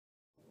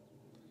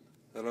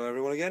Hello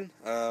everyone again.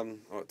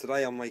 Right,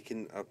 today I'm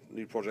making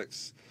new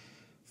projects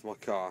for my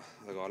car.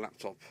 I've got a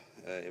laptop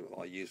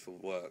I use for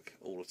work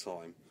all the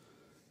time,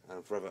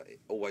 and forever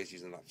always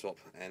using a laptop,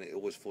 and it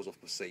always falls off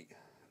my seat,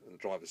 the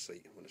driver's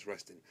seat, when it's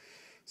resting.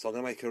 So I'm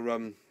going to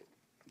make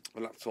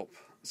a laptop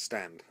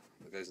stand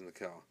that goes in the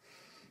car.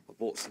 I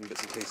bought some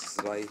bits and pieces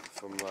today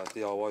from a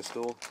DIY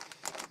store,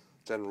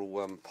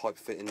 general pipe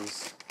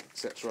fittings,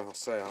 etc. I'll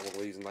say what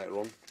we're using later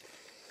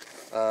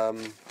on.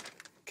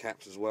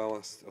 Caps as well.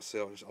 I'll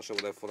show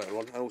what they're for later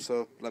on, and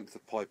also length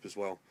of pipe as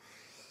well.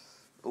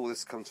 All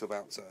this comes to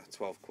about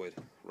 12 quid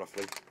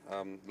roughly.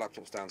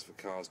 Laptop stands for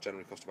cars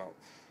generally cost about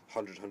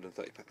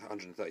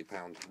 130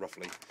 pounds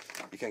roughly.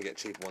 You can get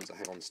cheaper ones that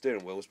hang on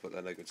steering wheels, but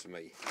they're no good to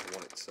me. I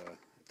want it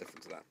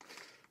different to that.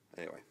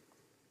 Anyway,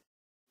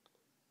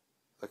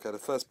 okay, the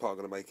first part I'm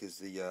going to make is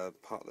the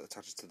part that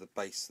attaches to the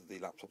base of the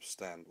laptop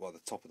stand, well, the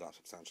top of the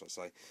laptop stand, shall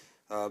I say.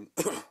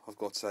 I've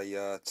got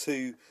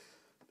two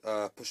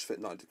push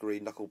fit 90-degree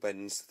knuckle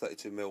bends,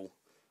 32mm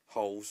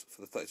holes for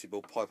the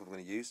 32mm pipe I'm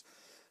going to use,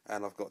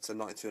 and I've got a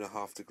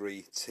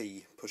 92.5-degree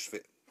T push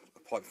fit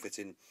pipe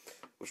fitting,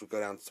 which will go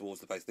down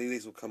towards the base.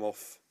 These will come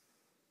off.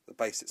 The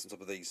base sits on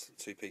top of these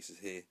two pieces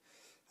here,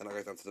 and that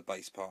goes down to the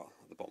base part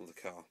at the bottom of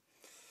the car.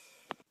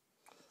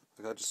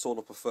 Okay, I just sawn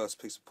up a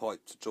first piece of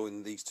pipe to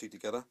join these two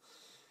together.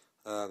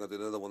 I'm going to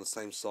do another one the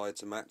same side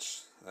to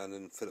match, and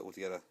then fit it all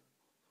together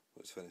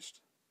when it's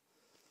finished.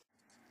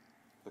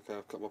 Okay,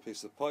 I've cut my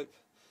piece of pipe.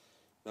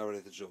 Now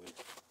ready to join.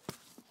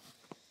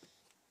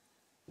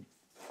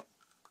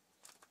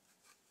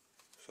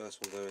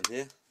 First one go in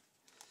here.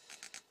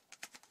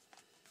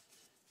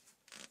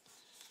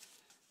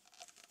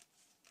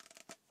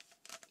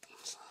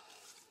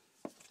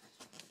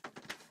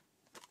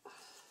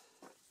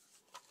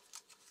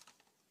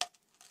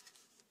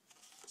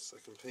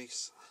 Second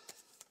piece.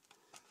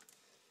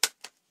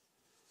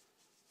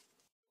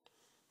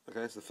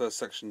 Okay, so the first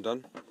section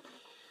done.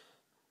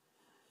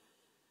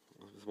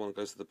 This one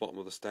goes to the bottom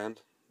of the stand.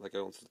 They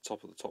go onto the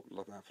top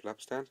lap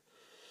stand.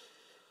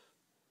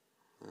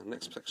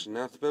 Next section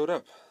now to build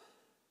up.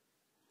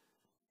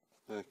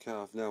 Okay,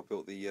 I've now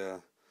built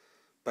the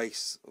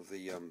base of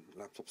the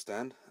laptop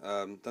stand.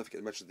 Don't forget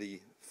to measure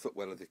the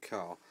footwell of the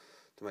car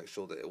to make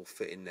sure that it will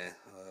fit in there.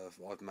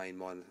 I've made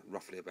mine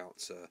roughly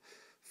about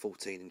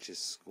 14 inches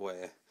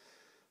square,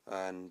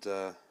 and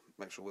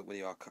make sure when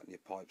you are cutting your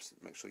pipes,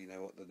 make sure you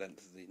know what the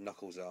length of the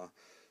knuckles are,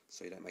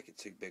 so you don't make it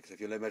too big. So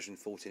if you're measuring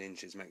 14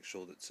 inches, make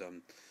sure that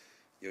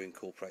you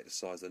incorporate the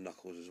size of the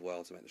knuckles as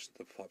well to make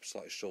the pipe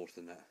slightly shorter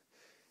than that.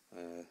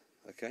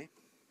 Okay.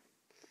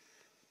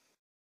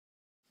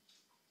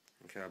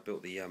 Okay, I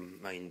built the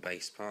main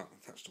base part,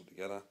 attached all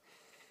together,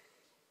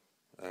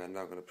 and now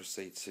I'm going to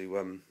proceed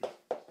to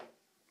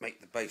make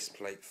the base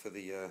plate for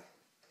the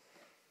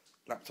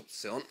laptop to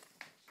sit on.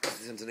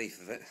 This is underneath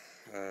of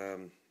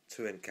it.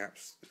 Two end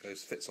caps that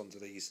fits onto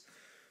these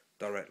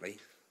directly.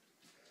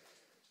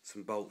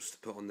 Some bolts to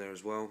put on there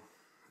as well.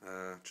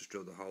 Just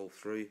drilled the hole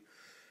through.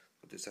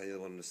 I'll do the other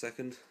one in a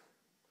second,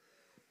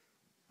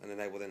 and then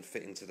they will then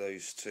fit into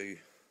those two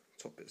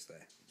top bits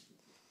there.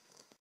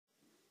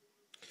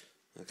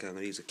 Okay, I'm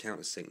going to use a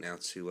countersink now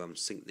to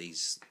sink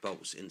these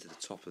bolts into the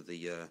top of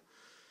the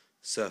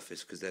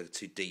surface, because they're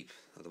too deep,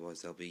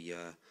 otherwise they'll be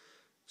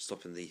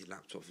stopping the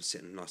laptop from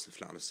sitting nice and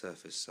flat on the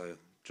surface. So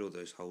drill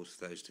those holes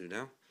for those two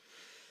now.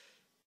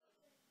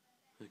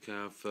 Okay,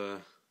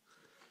 I've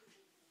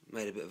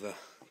made a bit of a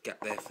gap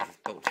there for the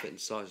bolt to fit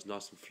inside. It's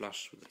nice and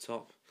flush with the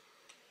top.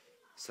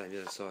 Same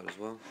the other side as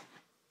well.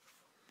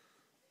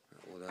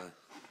 That will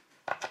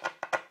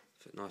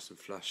fit nice and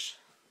flush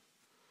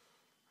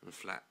and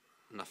flat,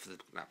 enough for the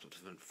laptop to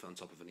fit on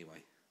top of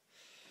anyway.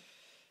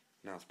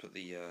 Now to put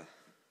the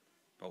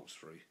bolts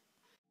through.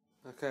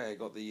 Okay, I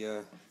got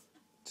the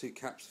two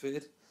caps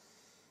fitted,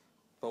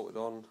 bolted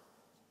on,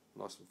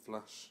 nice and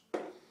flush.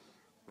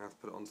 Now to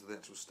put it onto the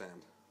actual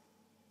stand.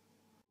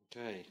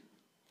 Okay,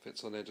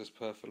 fits on there just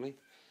perfectly.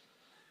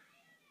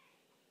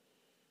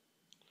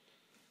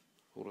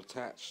 All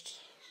attached.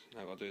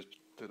 Now what I've got to do is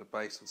do the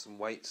base with some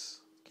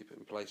weights, keep it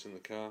in place in the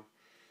car,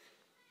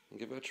 and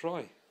give it a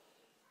try.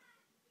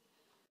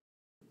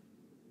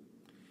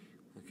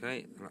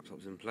 Okay, the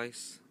laptop's in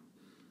place.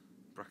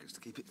 Brackets to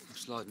keep it from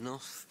sliding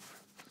off.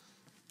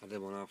 I'll do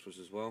one afterwards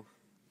as well,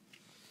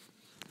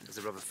 as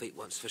the rubber feet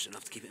weren't sufficient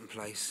enough to keep it in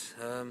place.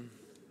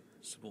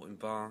 Supporting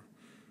bar.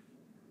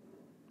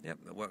 Yep,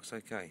 that works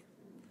okay.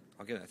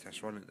 I'll give it a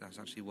test run. It does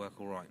actually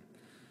work alright.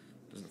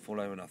 Doesn't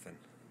fall over nothing.